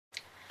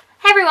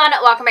everyone,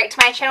 welcome back to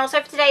my channel.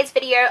 So for today's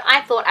video,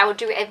 I thought I would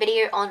do a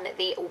video on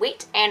the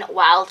Wet n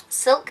Wild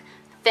Silk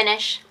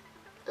Finish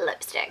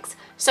lipsticks.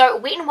 So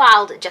Wet n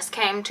Wild just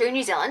came to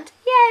New Zealand,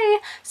 yay!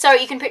 So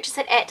you can purchase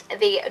it at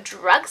the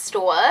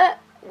drugstore,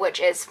 which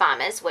is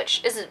Farmers,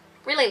 which is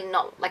really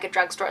not like a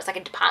drugstore, it's like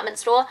a department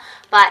store,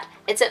 but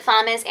it's at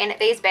Farmers, and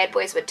these bad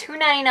boys were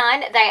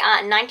 $2.99. They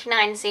are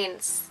 99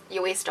 cents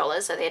US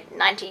dollars, so they're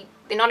not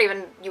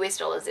even US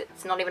dollars,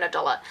 it's not even a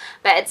dollar,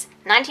 but it's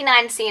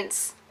 99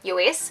 cents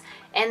US,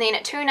 and then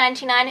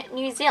 $2.99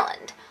 New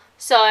Zealand.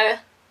 So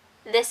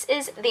this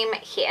is them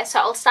here. So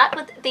I'll start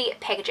with the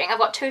packaging. I've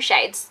got two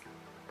shades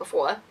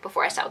before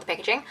I start with the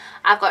packaging.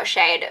 I've got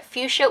shade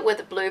Fuchsia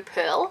with Blue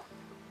Pearl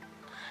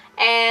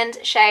and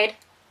shade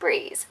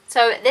Breeze.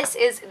 So this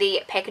is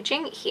the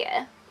packaging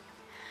here.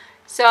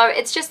 So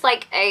it's just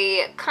like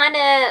a kind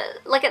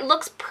of, like, it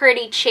looks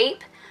pretty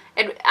cheap.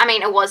 I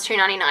mean, it was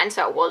 $2.99,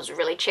 so it was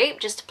really cheap.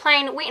 Just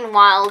plain Wet n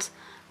Wild.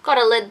 Got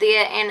a lid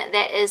there, and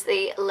that is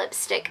the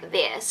lipstick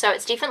there. So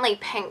it's definitely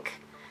pink.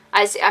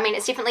 I mean,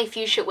 it's definitely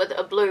fuchsia with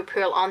a blue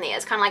pearl on there.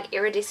 It's kind of like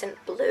iridescent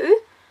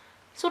blue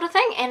sort of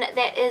thing, and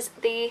that is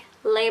the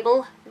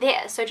label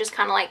there. So just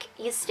kind of like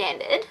your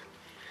standard.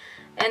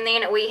 And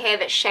then we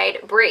have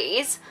shade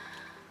Breeze,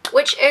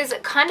 which is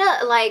kind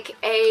of like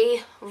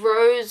a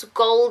rose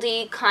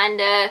goldy kind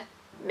of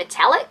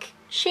metallic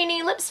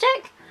sheeny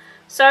lipstick.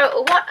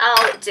 So what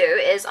I'll do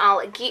is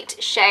I'll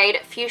get shade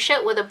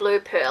Fuchsia with a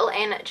blue pearl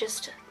and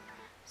just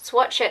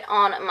swatch it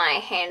on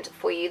my hand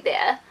for you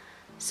there.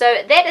 So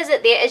that is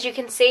it there. As you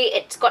can see,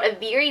 it's got a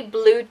very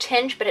blue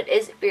tinge, but it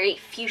is very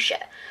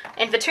fuchsia.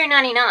 And for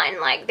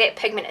 $2.99, like, that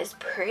pigment is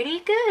pretty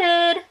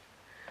good.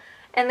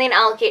 And then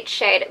I'll get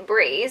shade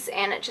Breeze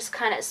and just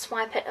kind of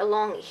swipe it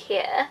along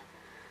here.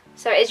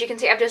 So as you can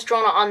see, I've just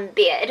drawn it on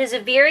there. It is a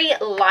very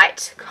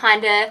light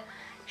kind of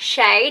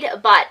shade,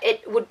 but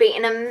it would be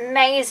an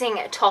amazing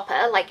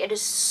topper. Like, it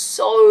is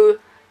so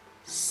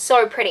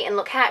pretty, and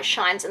look how it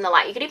shines in the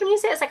light. You could even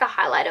use it as like a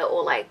highlighter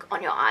or like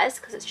on your eyes,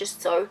 because it's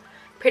just so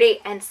pretty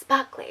and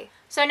sparkly.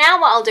 So now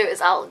what I'll do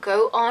is I'll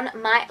go on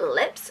my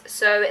lips.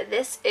 So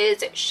this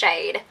is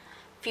shade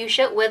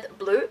Fuchsia with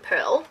Blue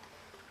Pearl,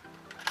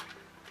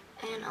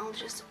 and I'll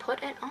just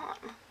put it on.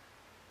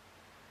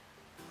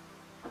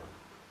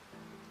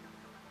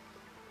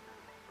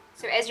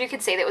 So as you can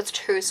see, there was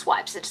two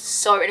swipes. It's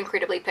so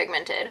incredibly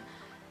pigmented,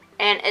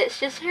 and it's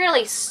just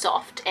really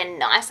soft and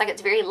nice. Like,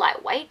 it's very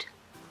lightweight.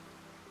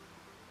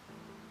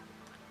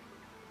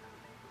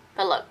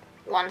 But look,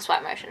 one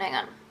swipe motion, hang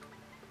on.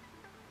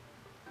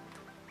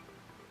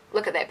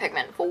 Look at that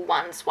pigment for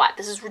one swipe.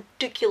 This is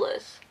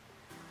ridiculous.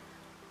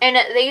 And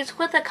these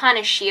were the kind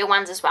of sheer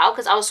ones as well,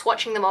 because I was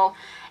swatching them all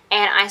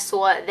and I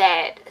saw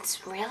that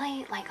it's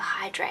really like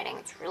hydrating.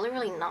 It's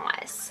really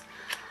nice.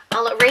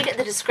 I'll read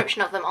the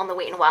description of them on the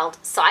Wet n Wild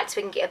site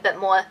so we can get a bit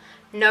more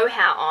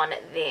know-how on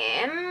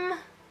them.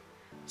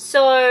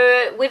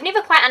 So, we've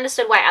never quite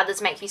understood why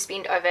others make you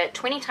spend over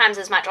 20 times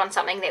as much on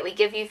something that we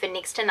give you for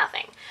next to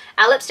nothing.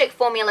 Our lipstick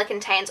formula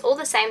contains all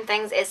the same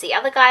things as the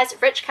other guys: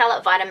 rich color,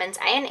 vitamins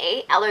A and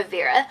E, aloe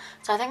vera.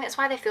 So I think that's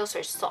why they feel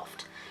so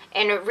soft.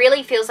 And it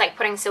really feels like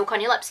putting silk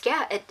on your lips.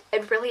 Yeah,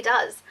 it really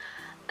does.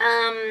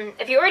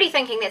 If you're already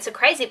thinking that's a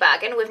crazy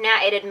bargain, we've now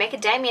added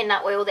macadamia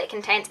nut oil that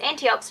contains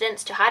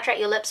antioxidants to hydrate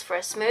your lips for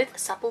a smooth,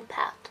 supple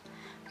pout.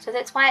 So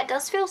that's why it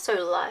does feel so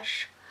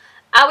lush.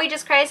 Are we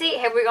just crazy?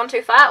 Have we gone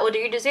too far? Or do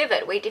you deserve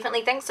it? We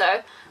definitely think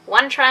so.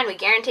 One try and we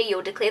guarantee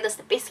you'll declare this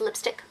the best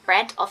lipstick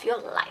brand of your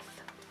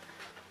life.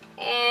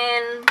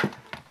 And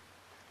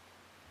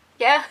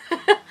yeah,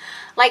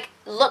 like,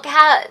 look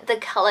how the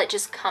color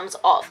just comes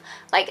off.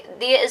 Like,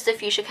 there is the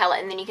fuchsia color,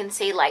 and then you can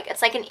see, like,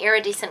 it's like an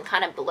iridescent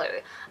kind of blue.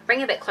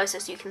 Bring it a bit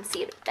closer so you can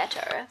see it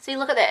better. See,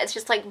 look at that. It's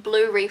just like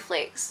blue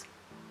reflex.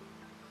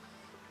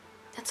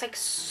 It's like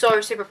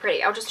so super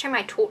pretty. I'll just turn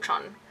my torch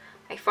on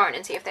my phone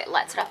and see if that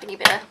lights it up any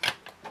better.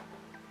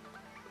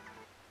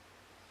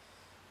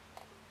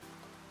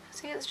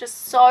 See, it's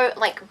just so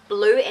like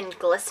blue and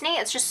glistening.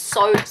 It's just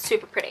so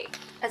super pretty.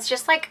 It's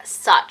just like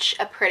such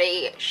a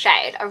pretty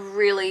shade. I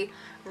really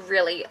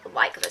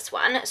like this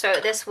one. So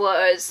this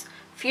was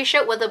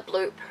Fuchsia with a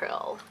Blue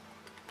Pearl,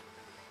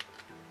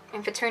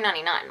 and for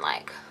 $2.99,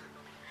 like,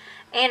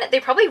 and they're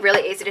probably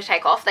really easy to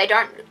take off. They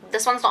don't,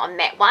 this one's not a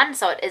matte one,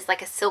 so it is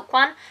like a silk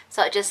one,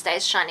 so it just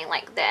stays shining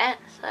like that.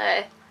 So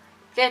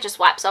yeah, it just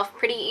wipes off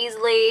pretty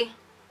easily.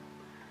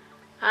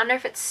 I don't know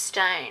if it's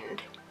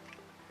stained.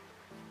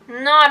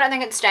 No, I don't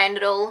think it's stained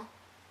at all.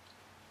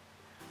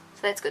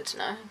 So that's good to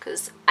know,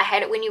 because I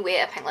hate it when you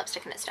wear a pink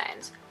lipstick and it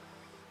stains.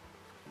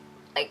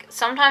 Like,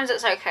 sometimes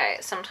it's okay,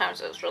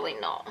 sometimes it's really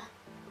not.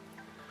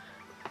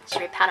 Should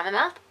be pat on my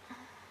mouth.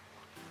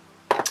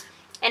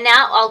 And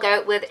now I'll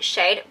go with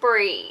shade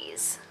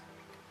Breeze.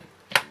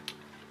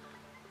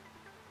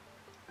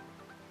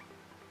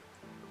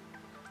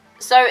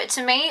 So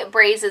to me,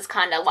 Breeze is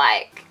kind of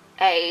like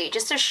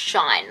just a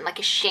shine, like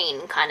a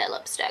sheen kind of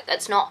lipstick.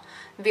 It's not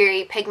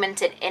very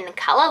pigmented in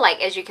color.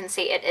 Like, as you can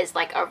see, it is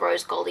like a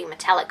rose goldy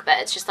metallic, but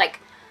it's just like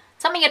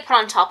something you'd put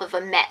on top of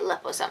a matte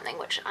lip or something,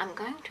 which I'm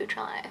going to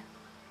try.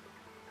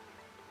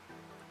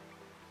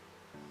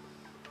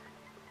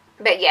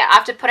 But yeah,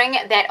 after putting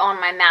that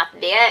on my mouth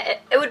there,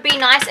 it would be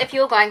nice if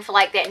you were going for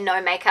like that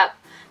no makeup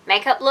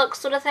look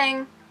sort of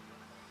thing.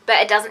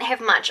 But it doesn't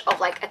have much of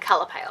like a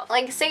colour payoff.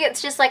 Like see,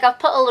 it's just like I've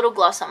put a little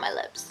gloss on my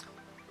lips.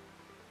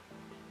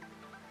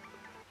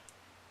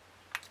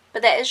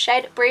 But that is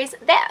shade Breeze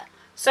there.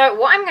 So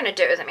what I'm going to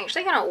do is I'm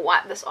actually going to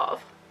wipe this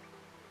off.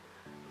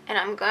 And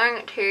I'm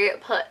going to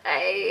put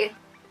a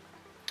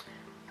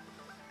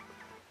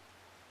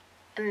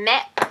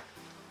matte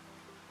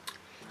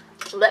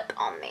lip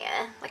on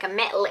there. Like a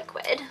matte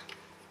liquid.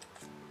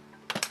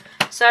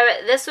 So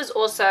this was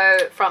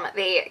also from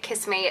the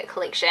Kiss Me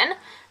collection.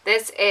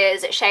 This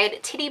is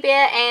shade Teddy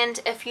Bear, and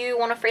if you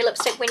want a free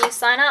lipstick when you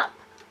sign up,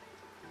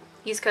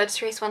 use code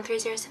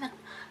Cerise1307.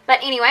 But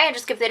anyway, I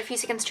just give that a few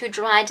seconds to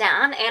dry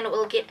down, and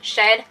we'll get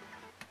shade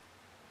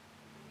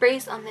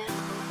Breeze on there.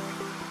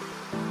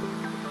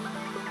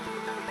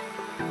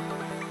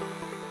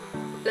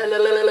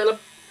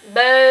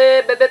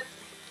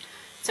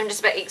 So I'm just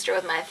a bit extra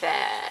with my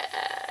fan.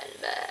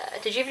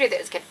 Did you ever do that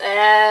as a kid?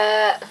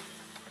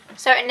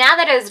 So now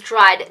that it's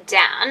dried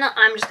down,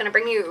 I'm just going to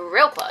bring you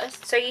real close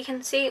so you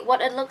can see what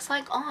it looks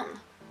like on.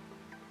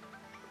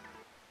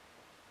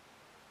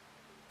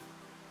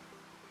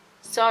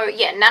 So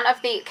yeah, none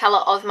of the colour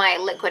of my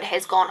liquid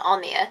has gone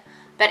on there.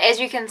 But as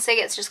you can see,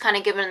 it's just kind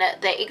of given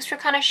it the extra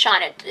kind of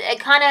shine. It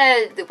kind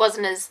of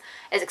wasn't as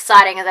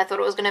exciting as I thought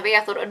it was going to be. I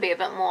thought it would be a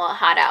bit more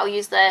harder. I'll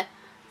use the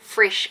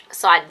fresh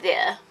side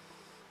there.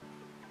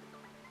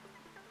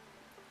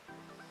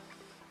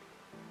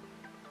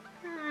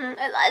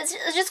 It's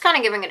just kind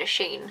of giving it a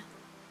sheen.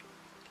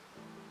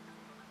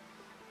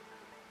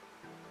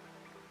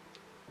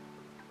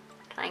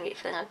 Try and get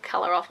the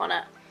colour off on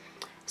it.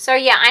 So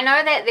yeah, I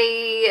know that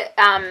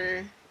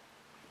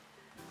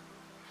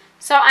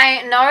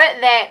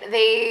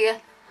the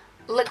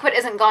liquid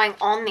isn't going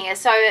on there.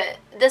 So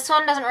this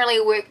one doesn't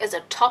really work as a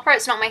topper.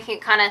 It's not making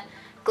it kind of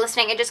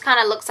glistening. It just kind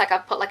of looks like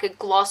I've put like a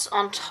gloss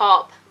on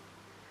top,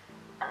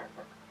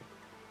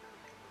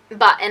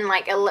 but in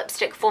like a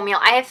lipstick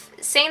formula. I have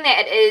seen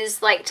that it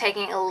is like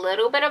taking a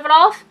little bit of it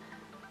off,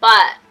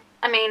 but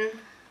I mean,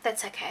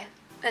 that's okay.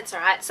 That's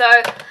alright. So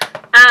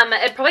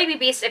it'd probably be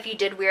best if you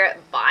did wear it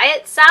by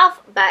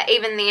itself, but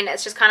even then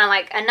it's just kind of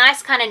like a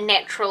nice kind of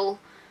natural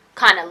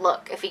kind of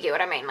look, if you get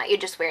what I mean. Like you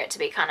just wear it to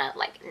be kind of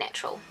like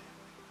natural.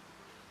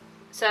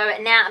 So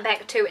now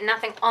back to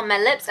nothing on my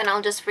lips, and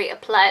I'll just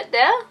reapply it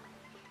there.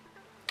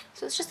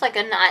 So it's just like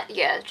a nice,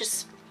 yeah,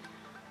 just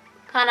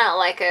kind of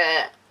like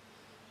a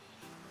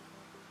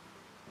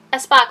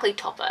sparkly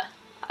topper,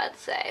 I'd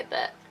say,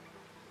 but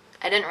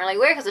it didn't really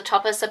work as a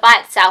topper, so by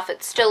itself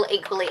it's still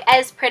equally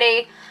as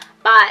pretty,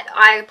 but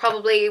I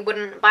probably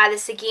wouldn't buy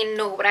this again,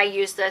 nor would I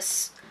use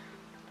this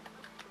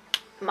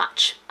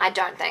much. I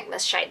don't think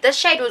this shade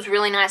was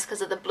really nice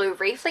because of the blue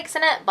reflex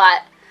in it,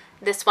 but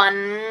this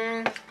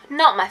one,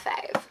 not my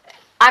fave.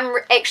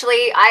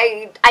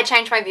 I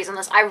changed my views on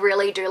this. I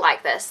really do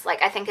like this.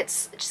 Like, I think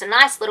it's just a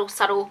nice little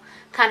subtle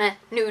kind of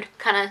nude,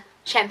 kind of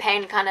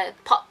champagne, kind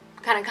of pop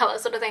kind of color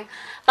sort of thing.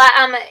 But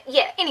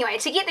yeah, anyway,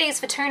 to get these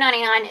for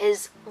 $2.99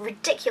 is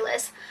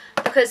ridiculous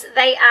because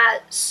they are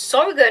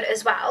so good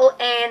as well,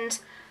 and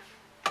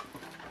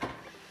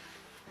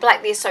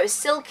like they're so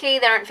silky,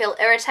 they don't feel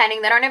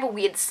irritating, they don't have a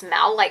weird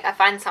smell. Like I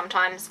find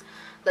sometimes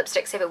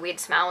lipsticks have a weird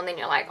smell and then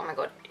you're like, oh my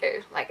god,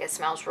 ew, like it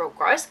smells real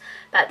gross,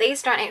 but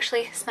these don't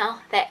actually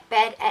smell that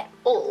bad at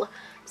all.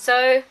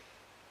 So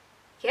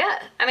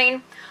yeah, I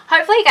mean,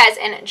 hopefully you guys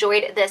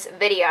enjoyed this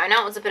video. I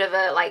know it was a bit of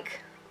a like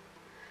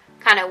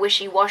kind of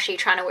wishy-washy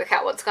trying to work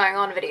out what's going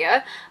on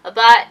video,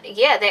 but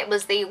yeah, that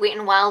was the Wet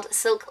n Wild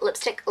Silk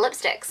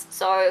lipsticks.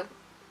 So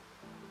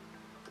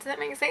does that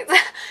make sense?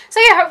 So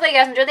yeah, hopefully you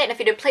guys enjoyed that, and if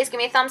you did, please give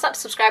me a thumbs up,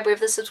 subscribe wherever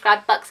the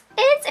subscribe box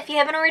is if you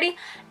haven't already,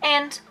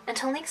 and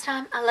until next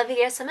time, I love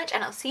you guys so much,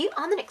 and I'll see you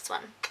on the next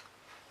one.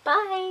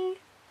 Bye!